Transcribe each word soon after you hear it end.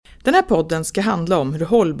Den här podden ska handla om hur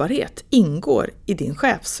hållbarhet ingår i din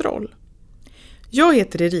chefsroll. Jag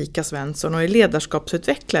heter Erika Svensson och är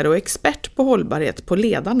ledarskapsutvecklare och expert på hållbarhet på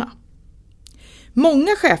Ledarna.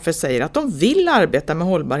 Många chefer säger att de vill arbeta med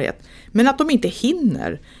hållbarhet men att de inte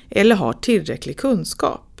hinner eller har tillräcklig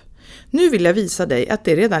kunskap. Nu vill jag visa dig att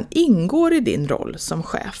det redan ingår i din roll som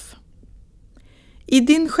chef. I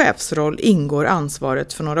din chefsroll ingår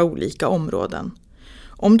ansvaret för några olika områden.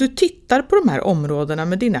 Om du tittar på de här områdena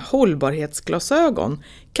med dina hållbarhetsglasögon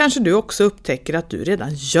kanske du också upptäcker att du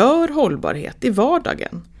redan gör hållbarhet i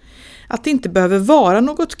vardagen. Att det inte behöver vara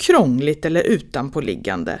något krångligt eller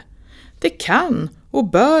utanpåliggande. Det kan och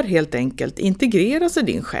bör helt enkelt integreras i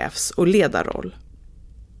din chefs- och ledarroll.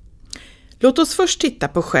 Låt oss först titta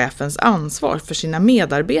på chefens ansvar för sina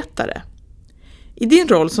medarbetare. I din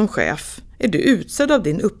roll som chef är du utsedd av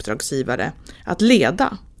din uppdragsgivare att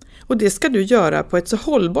leda. Och det ska du göra på ett så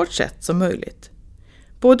hållbart sätt som möjligt.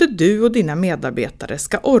 Både du och dina medarbetare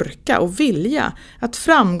ska orka och vilja att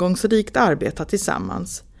framgångsrikt arbeta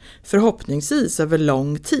tillsammans, förhoppningsvis över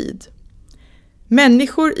lång tid.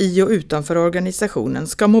 Människor i och utanför organisationen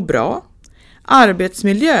ska må bra.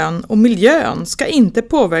 Arbetsmiljön och miljön ska inte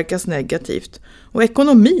påverkas negativt och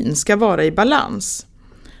ekonomin ska vara i balans.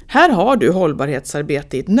 Här har du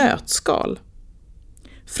hållbarhetsarbete i ett nötskal.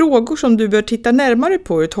 Frågor som du bör titta närmare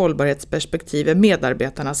på ur ett hållbarhetsperspektiv är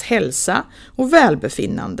medarbetarnas hälsa och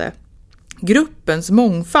välbefinnande, gruppens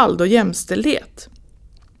mångfald och jämställdhet,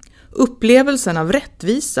 upplevelsen av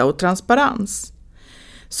rättvisa och transparens.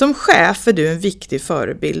 Som chef är du en viktig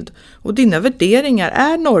förebild och dina värderingar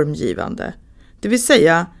är normgivande, det vill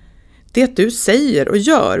säga det du säger och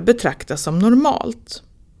gör betraktas som normalt.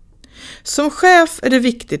 Som chef är det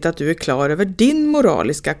viktigt att du är klar över din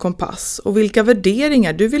moraliska kompass och vilka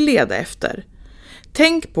värderingar du vill leda efter.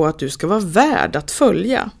 Tänk på att du ska vara värd att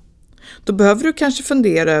följa. Då behöver du kanske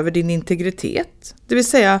fundera över din integritet, det vill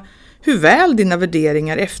säga hur väl dina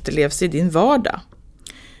värderingar efterlevs i din vardag.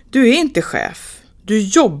 Du är inte chef, du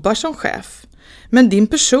jobbar som chef, men din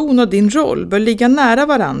person och din roll bör ligga nära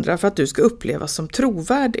varandra för att du ska upplevas som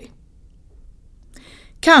trovärdig.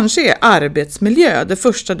 Kanske är arbetsmiljö det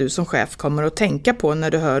första du som chef kommer att tänka på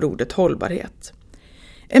när du hör ordet hållbarhet.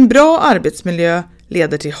 En bra arbetsmiljö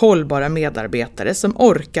leder till hållbara medarbetare som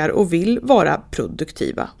orkar och vill vara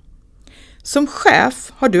produktiva. Som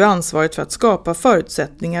chef har du ansvaret för att skapa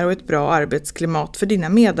förutsättningar och ett bra arbetsklimat för dina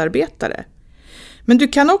medarbetare. Men du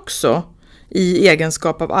kan också, i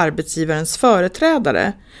egenskap av arbetsgivarens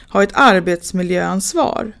företrädare, ha ett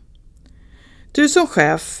arbetsmiljöansvar. Du som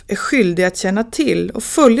chef är skyldig att känna till och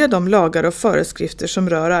följa de lagar och föreskrifter som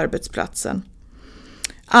rör arbetsplatsen.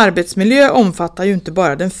 Arbetsmiljö omfattar ju inte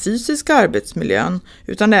bara den fysiska arbetsmiljön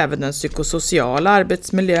utan även den psykosociala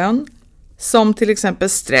arbetsmiljön, som till exempel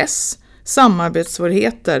stress,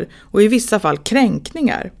 samarbetssvårigheter och i vissa fall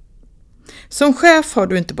kränkningar. Som chef har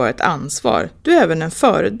du inte bara ett ansvar, du är även en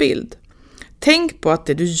förebild. Tänk på att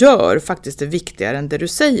det du gör faktiskt är viktigare än det du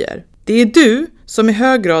säger. Det är du som i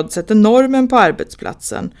hög grad sätter normen på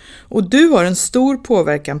arbetsplatsen och du har en stor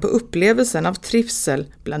påverkan på upplevelsen av trivsel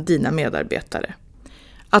bland dina medarbetare.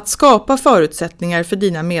 Att skapa förutsättningar för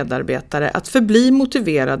dina medarbetare att förbli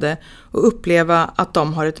motiverade och uppleva att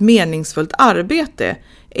de har ett meningsfullt arbete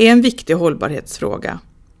är en viktig hållbarhetsfråga.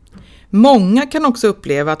 Många kan också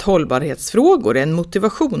uppleva att hållbarhetsfrågor är en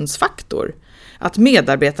motivationsfaktor. Att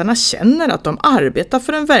medarbetarna känner att de arbetar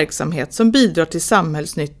för en verksamhet som bidrar till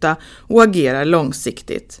samhällsnytta och agerar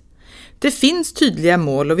långsiktigt. Det finns tydliga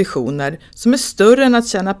mål och visioner som är större än att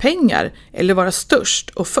tjäna pengar eller vara störst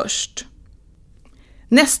och först.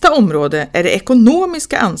 Nästa område är det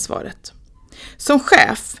ekonomiska ansvaret. Som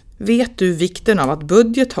chef vet du vikten av att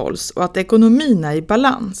budget hålls och att ekonomin är i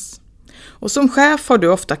balans. Och som chef har du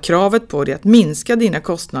ofta kravet på dig att minska dina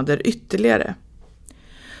kostnader ytterligare.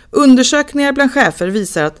 Undersökningar bland chefer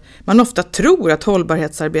visar att man ofta tror att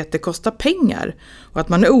hållbarhetsarbete kostar pengar och att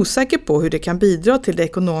man är osäker på hur det kan bidra till det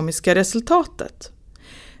ekonomiska resultatet.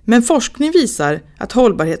 Men forskning visar att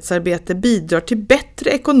hållbarhetsarbete bidrar till bättre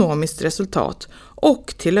ekonomiskt resultat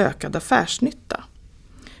och till ökad affärsnytta.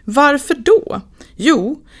 Varför då?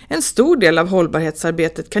 Jo, en stor del av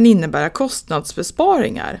hållbarhetsarbetet kan innebära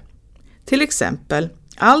kostnadsbesparingar. Till exempel,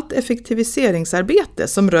 allt effektiviseringsarbete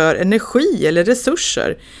som rör energi eller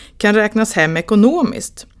resurser kan räknas hem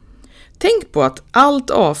ekonomiskt. Tänk på att allt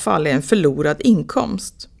avfall är en förlorad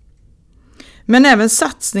inkomst. Men även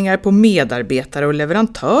satsningar på medarbetare och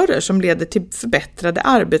leverantörer som leder till förbättrade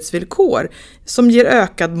arbetsvillkor som ger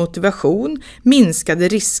ökad motivation, minskade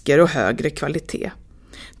risker och högre kvalitet.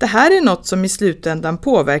 Det här är något som i slutändan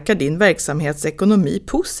påverkar din verksamhets ekonomi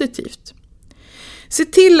positivt. Se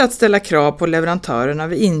till att ställa krav på leverantörerna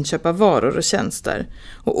vid inköp av varor och tjänster.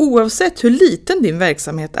 Och oavsett hur liten din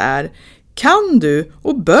verksamhet är, kan du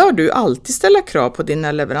och bör du alltid ställa krav på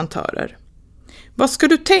dina leverantörer. Vad ska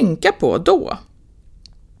du tänka på då?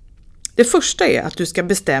 Det första är att du ska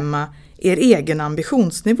bestämma er egen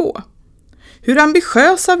ambitionsnivå. Hur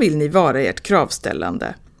ambitiösa vill ni vara i ert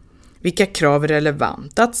kravställande? Vilka krav är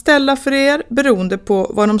relevanta att ställa för er beroende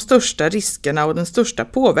på var de största riskerna och den största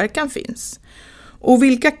påverkan finns? Och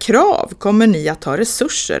vilka krav kommer ni att ha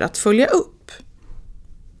resurser att följa upp?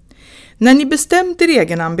 När ni bestämt er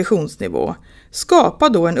egen ambitionsnivå, skapa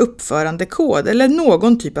då en uppförandekod eller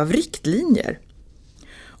någon typ av riktlinjer.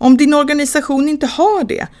 Om din organisation inte har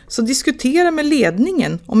det, så diskutera med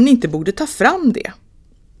ledningen om ni inte borde ta fram det.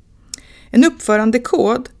 En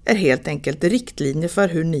uppförandekod är helt enkelt riktlinjer för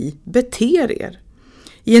hur ni beter er.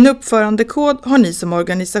 I en uppförandekod har ni som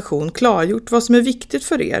organisation klargjort vad som är viktigt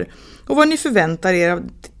för er och vad ni förväntar er av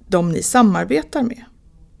de ni samarbetar med.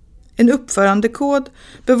 En uppförandekod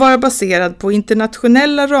bör vara baserad på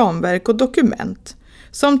internationella ramverk och dokument,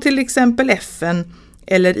 som till exempel FN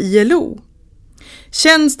eller ILO.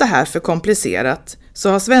 Känns det här för komplicerat så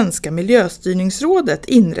har Svenska miljöstyrningsrådet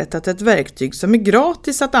inrättat ett verktyg som är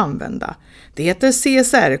gratis att använda. Det heter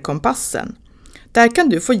CSR-kompassen. Där kan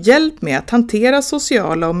du få hjälp med att hantera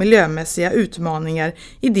sociala och miljömässiga utmaningar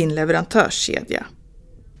i din leverantörskedja.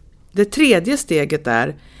 Det tredje steget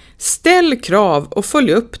är: ställ krav och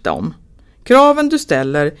följ upp dem. Kraven du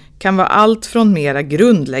ställer kan vara allt från mera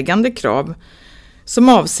grundläggande krav som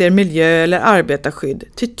avser miljö- eller arbetarskydd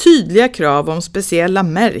till tydliga krav om speciella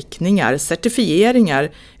märkningar,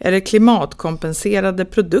 certifieringar eller klimatkompenserade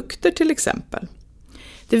produkter till exempel.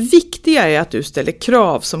 Det viktiga är att du ställer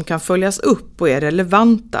krav som kan följas upp och är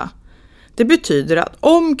relevanta. Det betyder att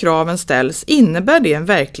om kraven ställs innebär det en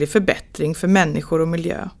verklig förbättring för människor och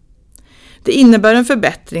miljö. Det innebär en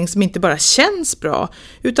förbättring som inte bara känns bra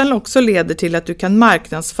utan också leder till att du kan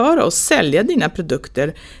marknadsföra och sälja dina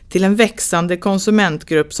produkter till en växande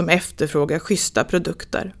konsumentgrupp som efterfrågar schyssta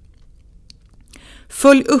produkter.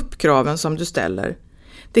 Följ upp kraven som du ställer.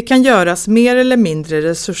 Det kan göras mer eller mindre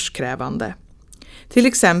resurskrävande. Till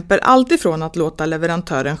exempel allt ifrån att låta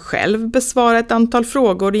leverantören själv besvara ett antal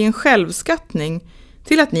frågor i en självskattning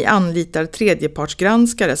till att ni anlitar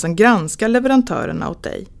tredjepartsgranskare som granskar leverantörerna åt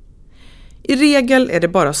dig. I regel är det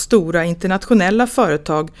bara stora internationella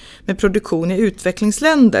företag med produktion i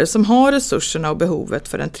utvecklingsländer som har resurserna och behovet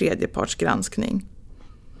för en tredjepartsgranskning.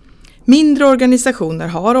 Mindre organisationer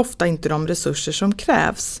har ofta inte de resurser som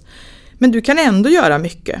krävs, men du kan ändå göra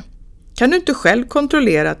mycket. Kan du inte själv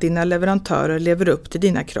kontrollera att dina leverantörer lever upp till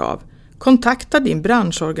dina krav? Kontakta din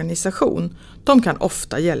branschorganisation, de kan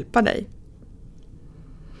ofta hjälpa dig.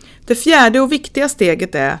 Det fjärde och viktiga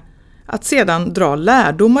steget är att sedan dra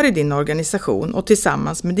lärdomar i din organisation och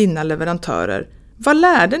tillsammans med dina leverantörer. Vad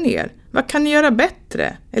lärde ni er? Vad kan ni göra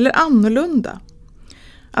bättre eller annorlunda?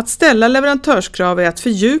 Att ställa leverantörskrav är att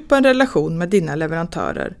fördjupa en relation med dina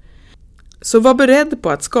leverantörer. Så var beredd på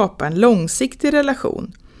att skapa en långsiktig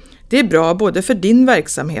relation. Det är bra både för din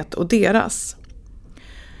verksamhet och deras.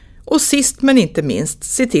 Och sist men inte minst,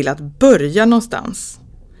 se till att börja någonstans.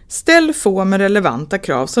 Ställ få med relevanta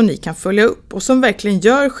krav som ni kan följa upp och som verkligen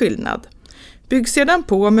gör skillnad. Bygg sedan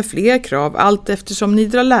på med fler krav allt eftersom ni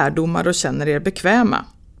drar lärdomar och känner er bekväma.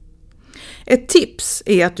 Ett tips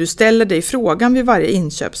är att du ställer dig frågan vid varje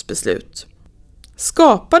inköpsbeslut.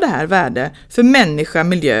 Skapar det här värde för människa,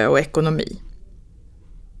 miljö och ekonomi?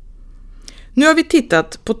 Nu har vi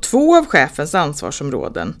tittat på 2 av chefens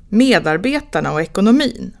ansvarsområden, medarbetarna och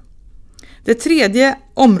ekonomin. Det tredje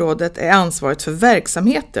området är ansvaret för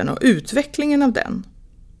verksamheten och utvecklingen av den.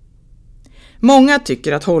 Många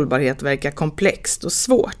tycker att hållbarhet verkar komplext och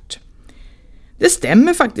svårt. Det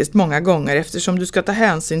stämmer faktiskt många gånger eftersom du ska ta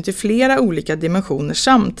hänsyn till flera olika dimensioner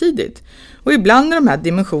samtidigt och ibland är de här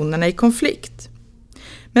dimensionerna i konflikt.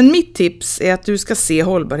 Men mitt tips är att du ska se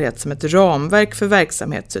hållbarhet som ett ramverk för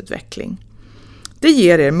verksamhetsutveckling. Det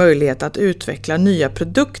ger er möjlighet att utveckla nya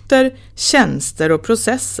produkter, tjänster och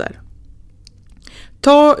processer.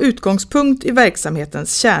 Ta utgångspunkt i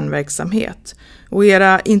verksamhetens kärnverksamhet och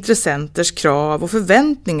era intressenters krav och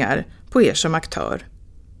förväntningar på er som aktör.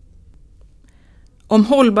 Om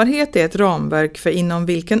hållbarhet är ett ramverk för inom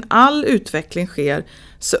vilken all utveckling sker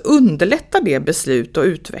så underlättar det beslut och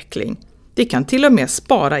utveckling. Det kan till och med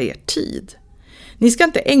spara er tid. Ni ska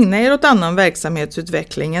inte ägna er åt annan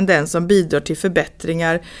verksamhetsutveckling än den som bidrar till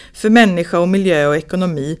förbättringar för människa och miljö och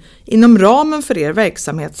ekonomi inom ramen för er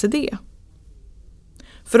verksamhetsidé.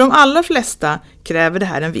 För de allra flesta kräver det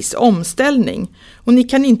här en viss omställning och ni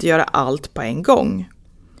kan inte göra allt på en gång.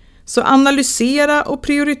 Så analysera och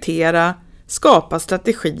prioritera, skapa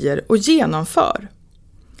strategier och genomför.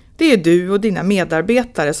 Det är du och dina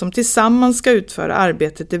medarbetare som tillsammans ska utföra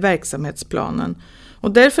arbetet i verksamhetsplanen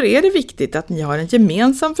och därför är det viktigt att ni har en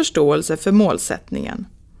gemensam förståelse för målsättningen.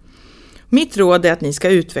 Mitt råd är att ni ska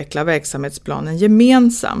utveckla verksamhetsplanen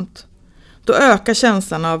gemensamt. Då ökar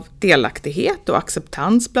känslan av delaktighet och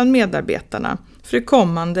acceptans bland medarbetarna för det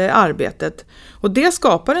kommande arbetet och det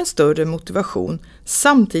skapar en större motivation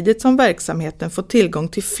samtidigt som verksamheten får tillgång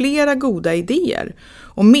till flera goda idéer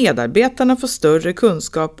och medarbetarna får större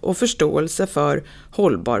kunskap och förståelse för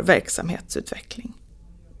hållbar verksamhetsutveckling.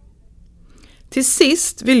 Till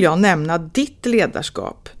sist vill jag nämna ditt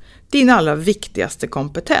ledarskap, din allra viktigaste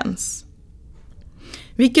kompetens.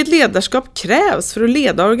 Vilket ledarskap krävs för att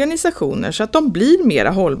leda organisationer så att de blir mera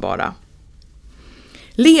hållbara?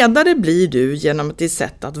 Ledare blir du genom ditt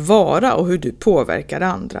sätt att vara och hur du påverkar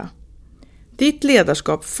andra. Ditt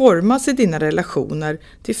ledarskap formas i dina relationer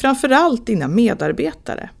till framförallt dina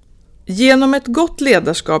medarbetare. Genom ett gott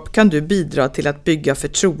ledarskap kan du bidra till att bygga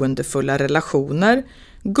förtroendefulla relationer,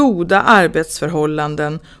 goda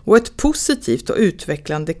arbetsförhållanden och ett positivt och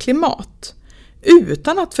utvecklande klimat,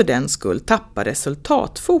 utan att för den skull tappa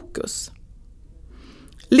resultatfokus.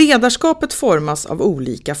 Ledarskapet formas av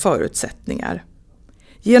olika förutsättningar.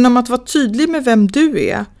 Genom att vara tydlig med vem du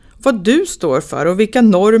är, vad du står för och vilka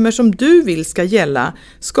normer som du vill ska gälla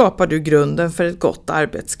skapar du grunden för ett gott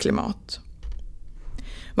arbetsklimat.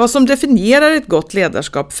 Vad som definierar ett gott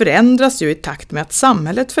ledarskap förändras ju i takt med att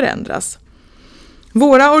samhället förändras.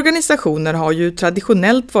 Våra organisationer har ju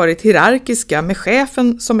traditionellt varit hierarkiska med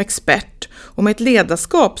chefen som expert och med ett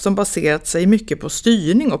ledarskap som baserat sig mycket på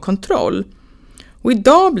styrning och kontroll. Och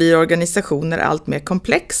idag blir organisationer allt mer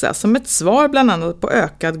komplexa som ett svar bland annat på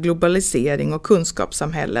ökad globalisering och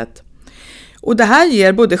kunskapssamhället. Och det här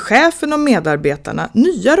ger både chefen och medarbetarna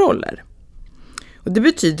nya roller. Och det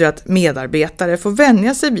betyder att medarbetare får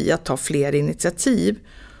vänja sig vid att ta fler initiativ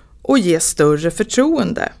och ge större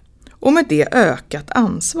förtroende och med det ökat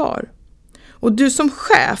ansvar. Och du som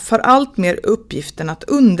chef har allt mer uppgiften att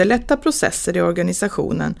underlätta processer i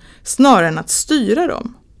organisationen snarare än att styra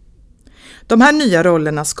dem. De här nya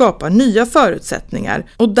rollerna skapar nya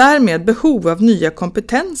förutsättningar och därmed behov av nya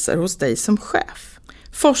kompetenser hos dig som chef.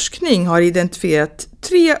 Forskning har identifierat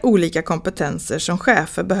 3 olika kompetenser som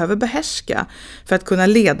chefer behöver behärska för att kunna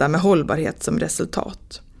leda med hållbarhet som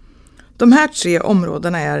resultat. De här 3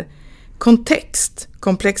 områdena är kontext,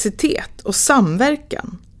 komplexitet och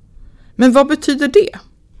samverkan. Men vad betyder det?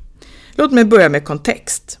 Låt mig börja med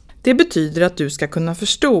kontext. Det betyder att du ska kunna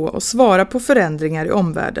förstå och svara på förändringar i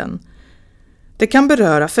omvärlden. Det kan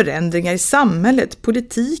beröra förändringar i samhället,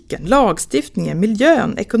 politiken, lagstiftningen,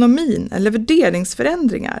 miljön, ekonomin eller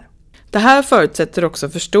värderingsförändringar. Det här förutsätter också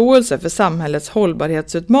förståelse för samhällets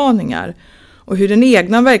hållbarhetsutmaningar och hur den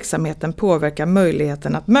egna verksamheten påverkar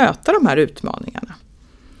möjligheten att möta de här utmaningarna.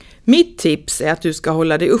 Mitt tips är att du ska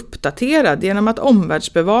hålla dig uppdaterad genom att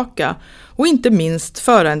omvärldsbevaka och inte minst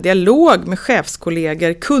föra en dialog med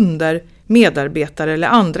chefskollegor, kunder, medarbetare eller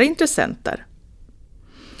andra intressenter.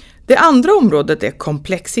 Det andra området är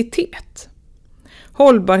komplexitet.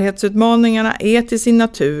 Hållbarhetsutmaningarna är till sin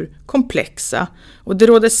natur komplexa och det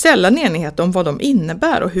råder sällan enighet om vad de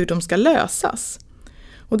innebär och hur de ska lösas.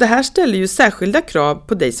 Och det här ställer ju särskilda krav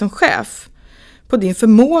på dig som chef, på din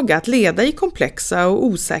förmåga att leda i komplexa och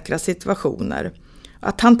osäkra situationer,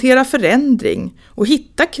 att hantera förändring och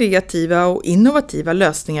hitta kreativa och innovativa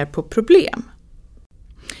lösningar på problem.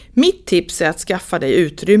 Mitt tips är att skaffa dig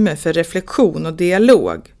utrymme för reflektion och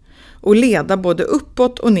dialog och leda både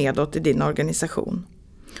uppåt och nedåt i din organisation.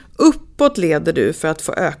 Uppåt leder du för att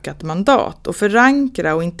få ökat mandat och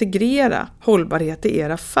förankra och integrera hållbarhet i er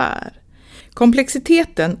affär.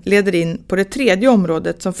 Komplexiteten leder in på det tredje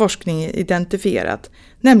området som forskningen identifierat,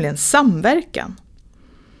 nämligen samverkan.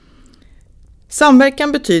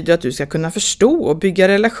 Samverkan betyder att du ska kunna förstå och bygga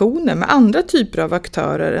relationer med andra typer av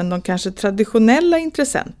aktörer än de kanske traditionella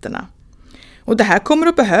intressenterna. Och det här kommer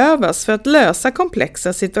att behövas för att lösa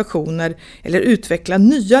komplexa situationer eller utveckla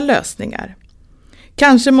nya lösningar.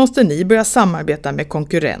 Kanske måste ni börja samarbeta med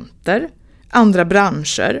konkurrenter, andra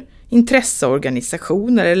branscher,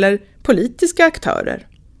 intresseorganisationer eller politiska aktörer.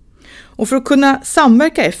 Och för att kunna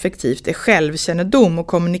samverka effektivt är självkännedom och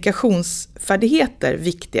kommunikationsfärdigheter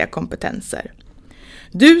viktiga kompetenser.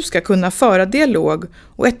 Du ska kunna föra dialog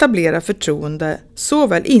och etablera förtroende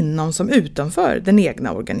såväl inom som utanför den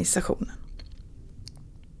egna organisationen.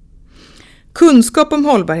 Kunskap om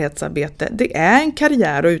hållbarhetsarbete, det är en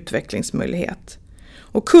karriär- och utvecklingsmöjlighet.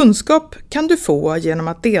 Och kunskap kan du få genom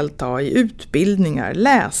att delta i utbildningar,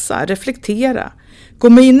 läsa, reflektera, gå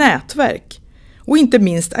med i nätverk och inte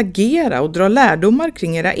minst agera och dra lärdomar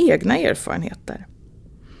kring era egna erfarenheter.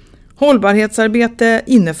 Hållbarhetsarbete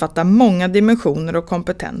innefattar många dimensioner och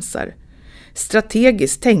kompetenser.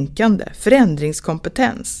 Strategiskt tänkande,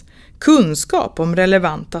 förändringskompetens, kunskap om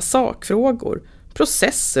relevanta sakfrågor,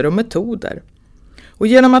 processer och metoder. Och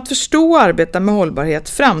genom att förstå och arbeta med hållbarhet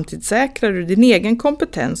framtidssäkrar du din egen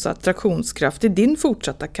kompetens och attraktionskraft i din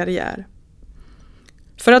fortsatta karriär.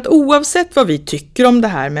 För att oavsett vad vi tycker om det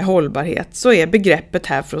här med hållbarhet så är begreppet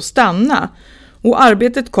här för att stanna, och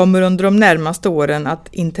arbetet kommer under de närmaste åren att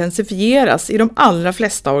intensifieras i de allra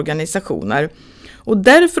flesta organisationer och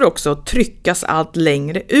därför också tryckas allt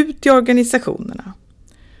längre ut i organisationerna.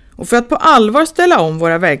 Och för att på allvar ställa om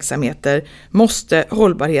våra verksamheter måste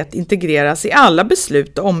hållbarhet integreras i alla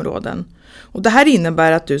beslut och områden. Och det här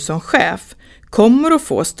innebär att du som chef kommer att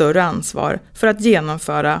få större ansvar för att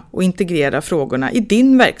genomföra och integrera frågorna i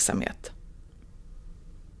din verksamhet.